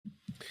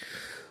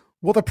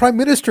Well, the Prime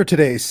Minister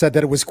today said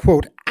that it was,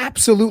 quote,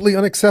 absolutely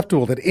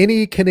unacceptable that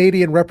any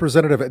Canadian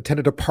representative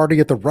attended a party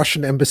at the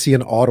Russian embassy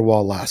in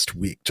Ottawa last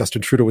week.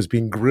 Justin Trudeau was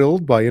being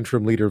grilled by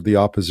interim leader of the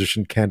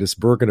opposition, Candice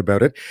Bergen,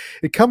 about it.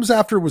 It comes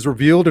after it was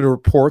revealed in a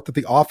report that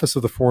the Office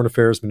of the Foreign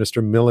Affairs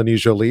Minister, Mélanie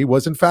Joly,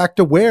 was in fact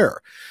aware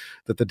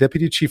that the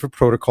Deputy Chief of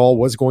Protocol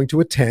was going to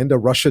attend a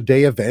Russia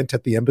Day event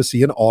at the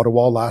embassy in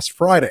Ottawa last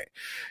Friday.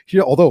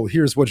 Although,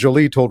 here's what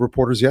Joly told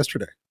reporters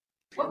yesterday.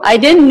 I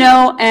didn't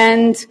know,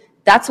 and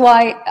that's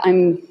why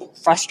I'm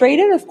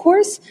frustrated, of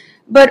course.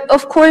 But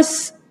of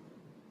course,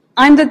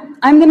 I'm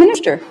the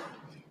minister.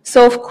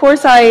 So of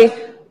course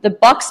the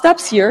buck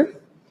stops here.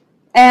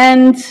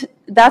 And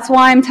that's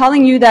why I'm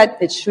telling you that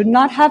it should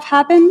not have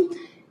happened.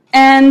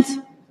 And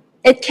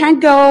it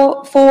can't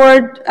go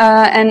forward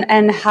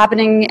and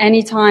happening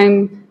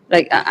anytime.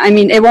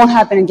 It won't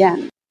happen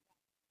again.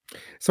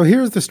 So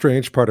here's the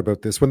strange part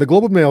about this. When the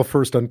Globe and Mail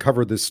first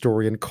uncovered this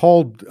story and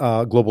called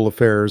Global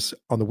Affairs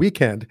on the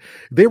weekend,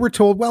 they were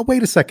told, well,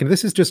 wait a second,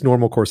 this is just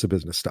normal course of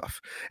business stuff.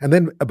 And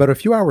then about a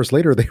few hours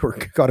later, they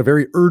got a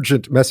very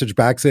urgent message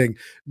back saying,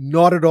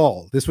 not at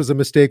all. This was a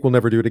mistake. We'll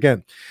never do it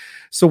again.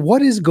 So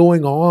what is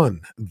going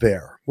on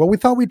there? Well, we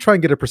thought we'd try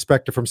and get a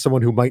perspective from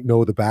someone who might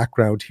know the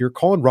background here.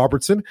 Colin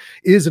Robertson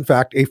is, in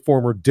fact, a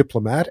former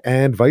diplomat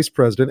and vice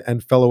president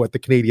and fellow at the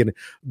Canadian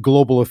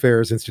Global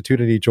Affairs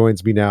Institute, and he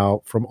joins me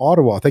now from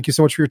Ottawa. Thank you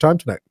so much for your time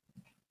tonight.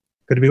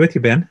 Good to be with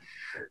you, Ben.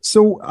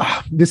 So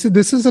this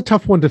is a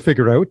tough one to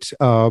figure out,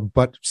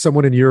 but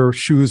someone in your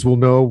shoes will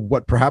know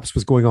what perhaps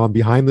was going on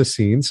behind the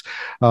scenes.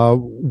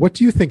 What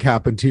do you think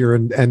happened here,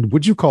 and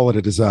would you call it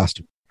a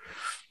disaster?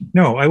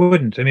 No, I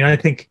wouldn't. I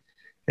think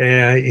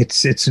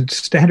it's a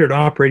standard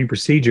operating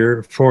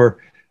procedure for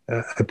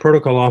a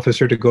protocol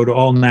officer to go to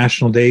all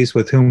national days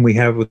with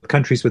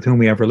countries with whom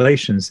we have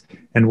relations.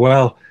 And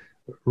while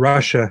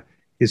Russia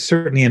is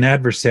certainly an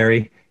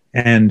adversary,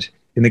 and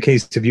in the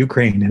case of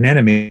Ukraine, an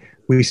enemy,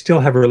 we still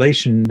have a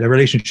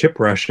relationship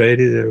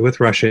with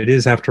Russia. It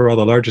is, after all,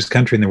 the largest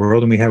country in the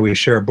world, and we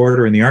share a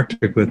border in the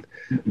Arctic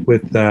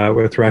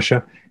with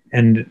Russia.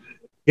 And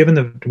given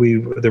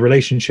the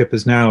relationship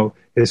is now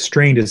as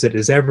strained as it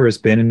has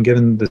been, and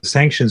given the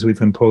sanctions we've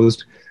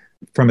imposed,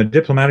 from a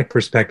diplomatic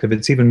perspective,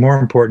 it's even more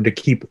important to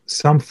keep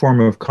some form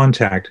of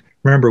contact.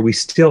 Remember, we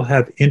still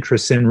have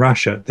interests in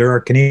Russia. There are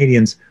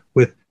Canadians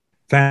with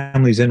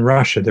families in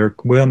Russia. There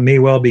may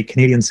well be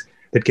Canadians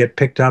that get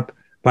picked up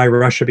by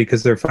Russia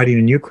because they're fighting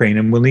in Ukraine,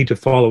 and we'll need to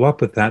follow up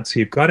with that. So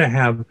you've got to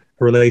have a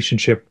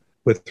relationship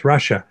with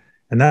Russia,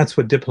 and that's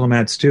what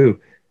diplomats do.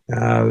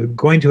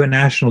 Going to a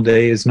national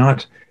day is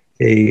not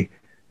a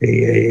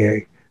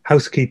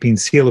housekeeping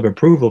seal of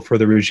approval for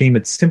the regime.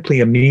 It's simply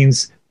a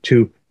means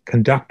to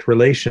conduct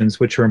relations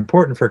which are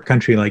important for a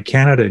country like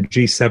Canada, a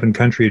G7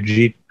 country, a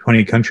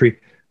G20 country.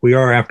 We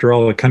are, after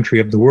all, a country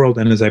of the world.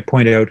 And as I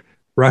point out,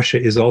 Russia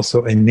is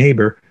also a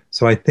neighbor.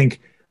 So I think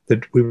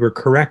that we were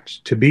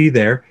correct to be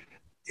there.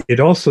 It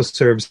also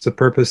serves the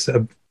purpose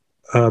of,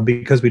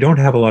 because we don't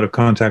have a lot of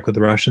contact with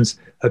the Russians,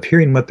 of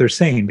hearing what they're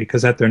saying,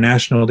 because at their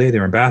national day,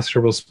 their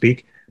ambassador will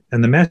speak,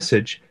 and the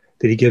message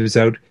that he gives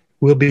out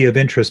will be of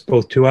interest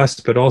both to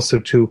us, but also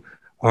to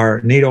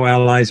our NATO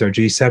allies, our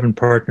G7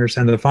 partners,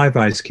 and the Five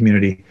Eyes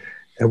community.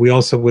 We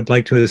also would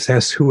like to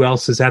assess who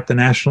else is at the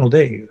national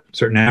day.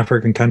 Certain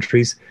African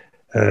countries,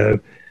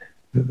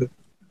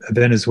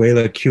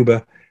 Venezuela,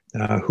 Cuba,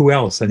 who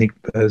else? I think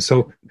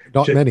so.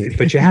 Not many,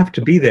 but you have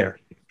to be there.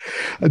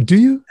 Do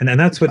you? And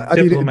that's what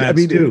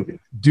diplomats do.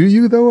 Do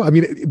you, though?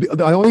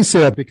 I only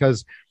say that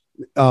because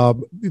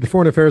the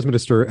Foreign Affairs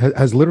Minister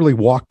has literally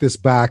walked this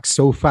back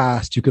so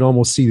fast you can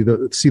almost see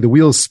the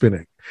wheels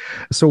spinning.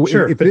 So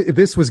sure, if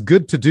this was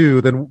good to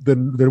do,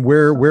 then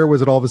where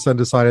was it all of a sudden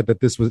decided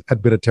that this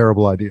had been a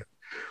terrible idea?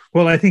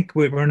 Well, I think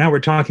we're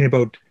talking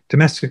about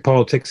domestic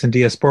politics and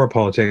diaspora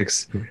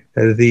politics.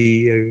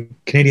 The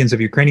Canadians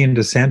of Ukrainian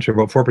descent are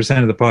about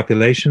 4% of the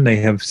population. They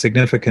have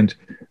significant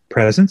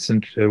presence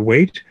and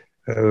weight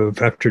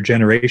after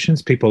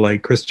generations. People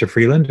like Chrystia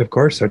Freeland, of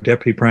course, our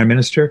Deputy Prime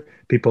Minister.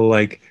 People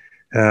like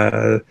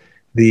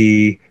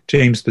the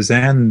James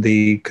Bazan,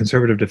 the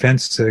conservative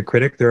defense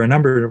critic. There are a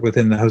number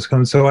within the House.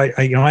 So I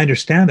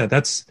understand that.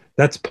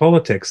 That's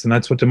politics, and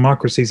that's what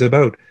democracy is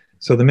about.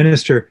 So the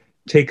minister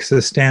takes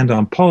a stand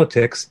on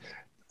politics.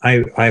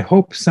 I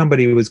hope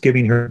somebody was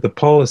giving her the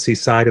policy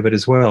side of it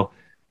as well.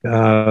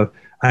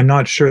 I'm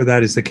not sure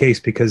that is the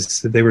case,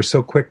 because they were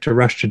so quick to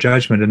rush to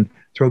judgment and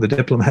throw the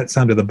diplomats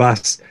under the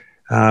bus.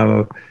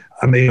 To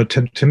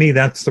me,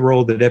 that's the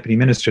role of the deputy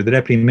minister. The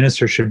deputy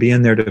minister should be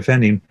in there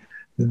defending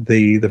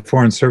the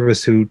Foreign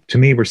Service, who, to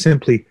me, were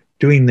simply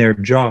doing their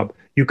job.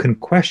 You can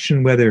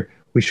question whether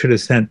we should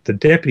have sent the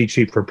deputy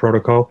chief for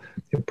protocol.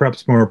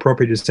 Perhaps more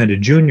appropriate to send a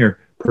junior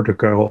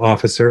protocol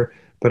officer.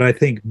 But I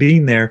think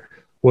being there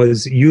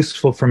was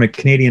useful from a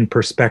Canadian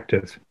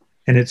perspective.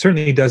 And it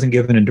certainly doesn't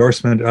give an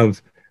endorsement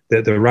of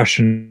the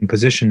Russian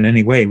position in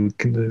any way.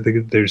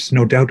 There's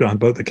no doubt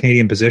about the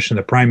Canadian position.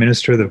 The Prime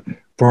Minister, the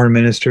Foreign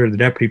Minister, the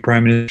Deputy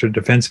Prime Minister,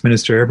 Defense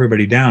Minister,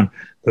 everybody down.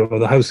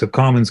 The House of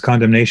Commons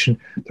condemnation.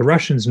 The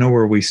Russians know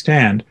where we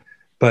stand,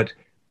 but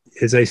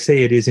as I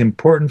say, it is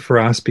important for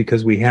us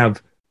because we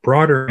have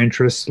broader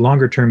interests,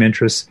 longer term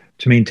interests,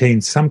 to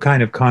maintain some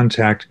kind of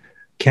contact,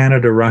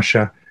 Canada,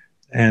 Russia.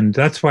 And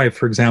that's why,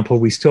 for example,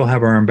 we still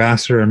have our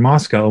ambassador in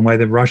Moscow and why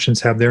the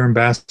Russians have their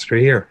ambassador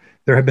here.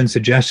 There have been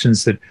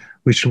suggestions that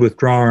we should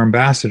withdraw our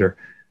ambassador.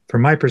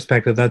 From my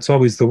perspective, that's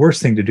always the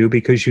worst thing to do,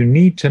 because you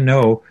need to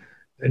know,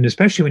 and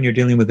especially when you're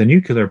dealing with a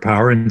nuclear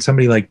power and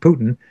somebody like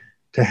Putin,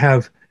 to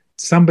have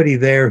somebody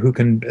there who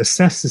can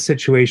assess the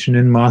situation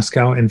in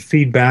Moscow and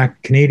feed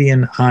back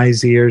Canadian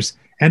eyes, ears,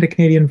 and a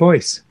Canadian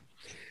voice.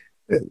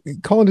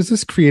 Colin, does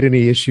this create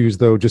any issues,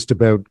 though, just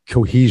about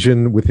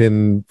cohesion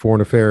within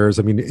foreign affairs?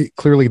 I mean,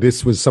 clearly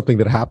this was something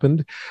that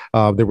happened.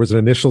 There was an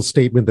initial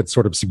statement that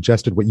sort of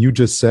suggested what you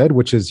just said,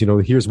 which is,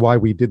 here's why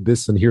we did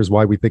this and here's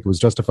why we think it was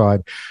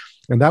justified.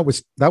 And that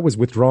was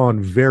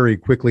withdrawn very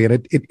quickly.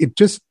 And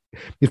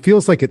it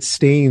feels like it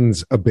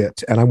stains a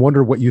bit. And I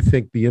wonder what you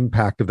think the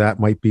impact of that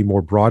might be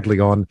more broadly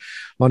on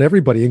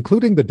everybody,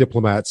 including the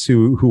diplomats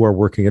who are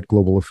working at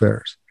Global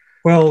Affairs.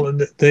 Well,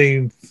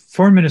 the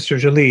Foreign Minister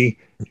Joly,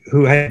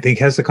 who I think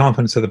has the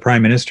confidence of the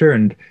Prime Minister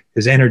and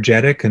is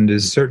energetic and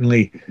has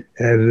certainly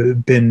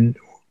been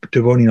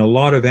devoting a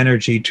lot of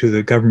energy to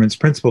the government's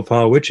principal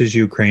file, which is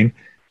Ukraine,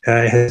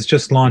 has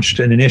just launched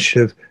an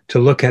initiative to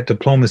look at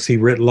diplomacy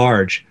writ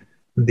large.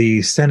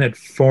 The Senate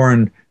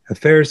Foreign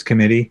Affairs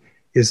Committee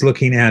is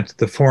looking at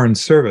the Foreign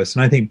Service.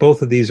 And I think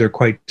both of these are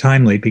quite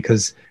timely,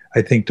 because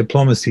I think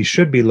diplomacy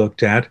should be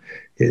looked at.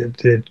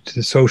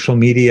 Social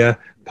media,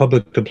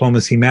 public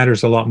diplomacy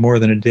matters a lot more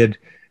than it did,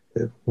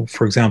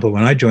 for example,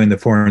 when I joined the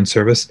Foreign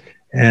Service.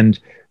 And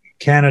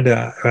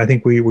Canada, I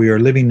think we are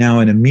living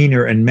now in a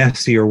meaner and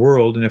messier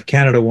world. And if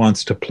Canada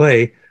wants to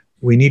play,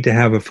 we need to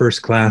have a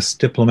first-class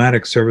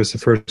diplomatic service, a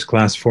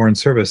first-class foreign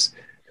service.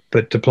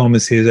 But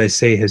diplomacy, as I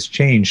say, has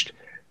changed.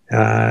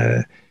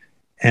 And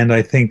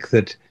I think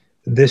that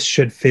this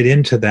should fit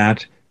into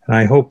that. And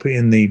I hope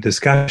in the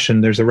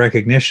discussion there's a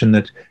recognition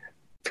that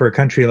for a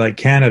country like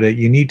Canada,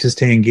 you need to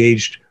stay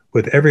engaged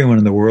with everyone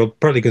in the world,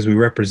 partly because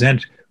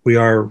we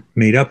are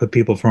made up of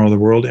people from all over the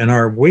world, and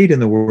our weight in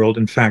the world,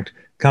 in fact,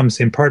 comes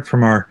in part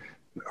from our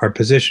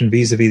position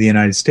vis-a-vis the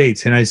United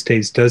States. The United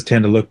States does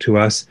tend to look to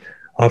us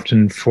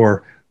often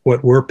for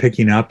what we're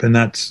picking up, and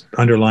that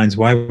underlines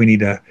why we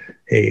need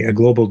a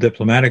global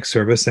diplomatic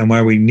service and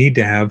why we need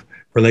to have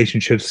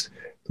relationships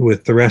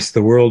with the rest of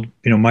the world.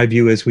 My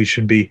view is we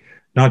should be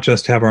not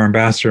just have our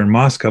ambassador in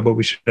Moscow, but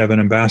we should have an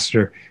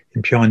ambassador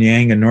in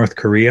Pyongyang and North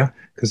Korea,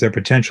 because they're a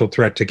potential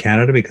threat to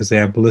Canada because they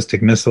have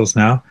ballistic missiles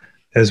now,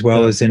 as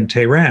well as in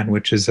Tehran,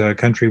 which is a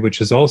country which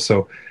is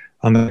also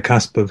on the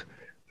cusp of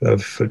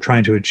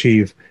trying to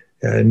achieve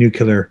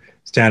nuclear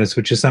status,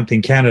 which is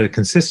something Canada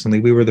consistently,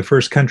 we were the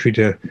first country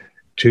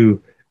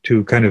to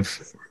kind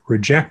of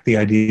reject the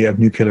idea of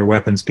nuclear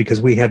weapons because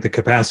we had the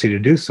capacity to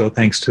do so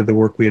thanks to the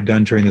work we had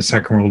done during the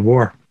Second World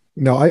War.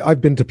 No,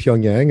 I've been to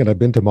Pyongyang and I've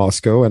been to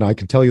Moscow, and I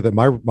can tell you that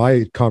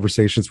my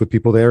conversations with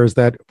people there is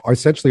that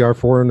essentially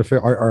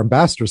our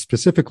ambassador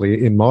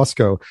specifically in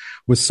Moscow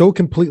was so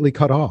completely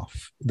cut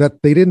off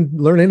that they didn't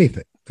learn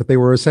anything, that they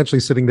were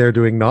essentially sitting there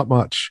doing not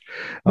much.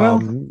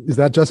 Well, is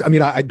that just? I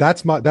mean,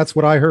 that's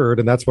what I heard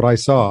and that's what I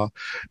saw.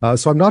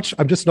 So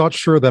I'm just not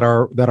sure that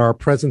our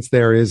presence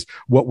there is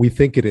what we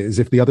think it is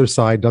if the other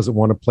side doesn't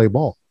want to play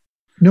ball.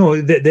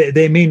 No,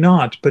 they may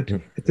not, but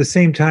at the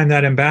same time,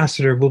 that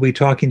ambassador will be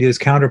talking to his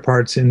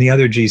counterparts in the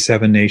other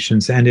G7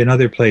 nations and in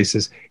other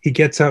places. He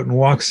gets out and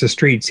walks the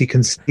streets. He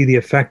can see the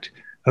effect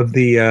of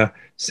the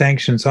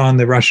sanctions on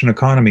the Russian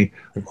economy.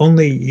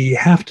 Only you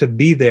have to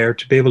be there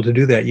to be able to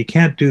do that. You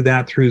can't do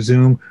that through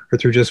Zoom or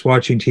through just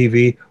watching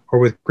TV or,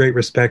 with great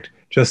respect,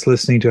 just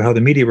listening to how the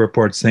media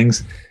reports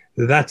things.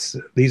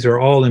 These are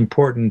all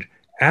important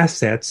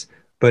assets,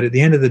 but at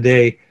the end of the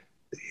day,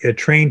 a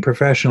trained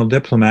professional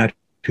diplomat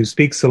who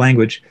speaks the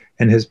language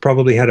and has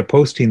probably had a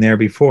posting there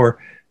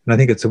before, and I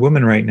think it's a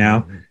woman right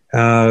now,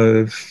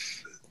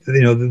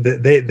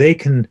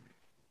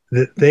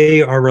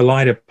 they are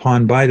relied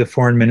upon by the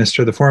foreign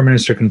minister. The foreign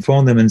minister can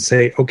phone them and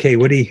say, okay,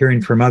 what are you hearing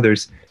from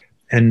others?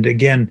 And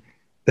again,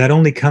 that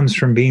only comes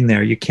from being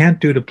there. You can't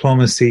do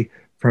diplomacy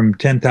from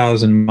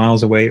 10,000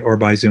 miles away or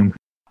by Zoom.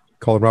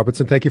 Colin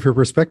Robertson, thank you for your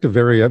perspective.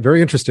 Very,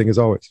 very interesting as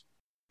always.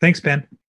 Thanks, Ben.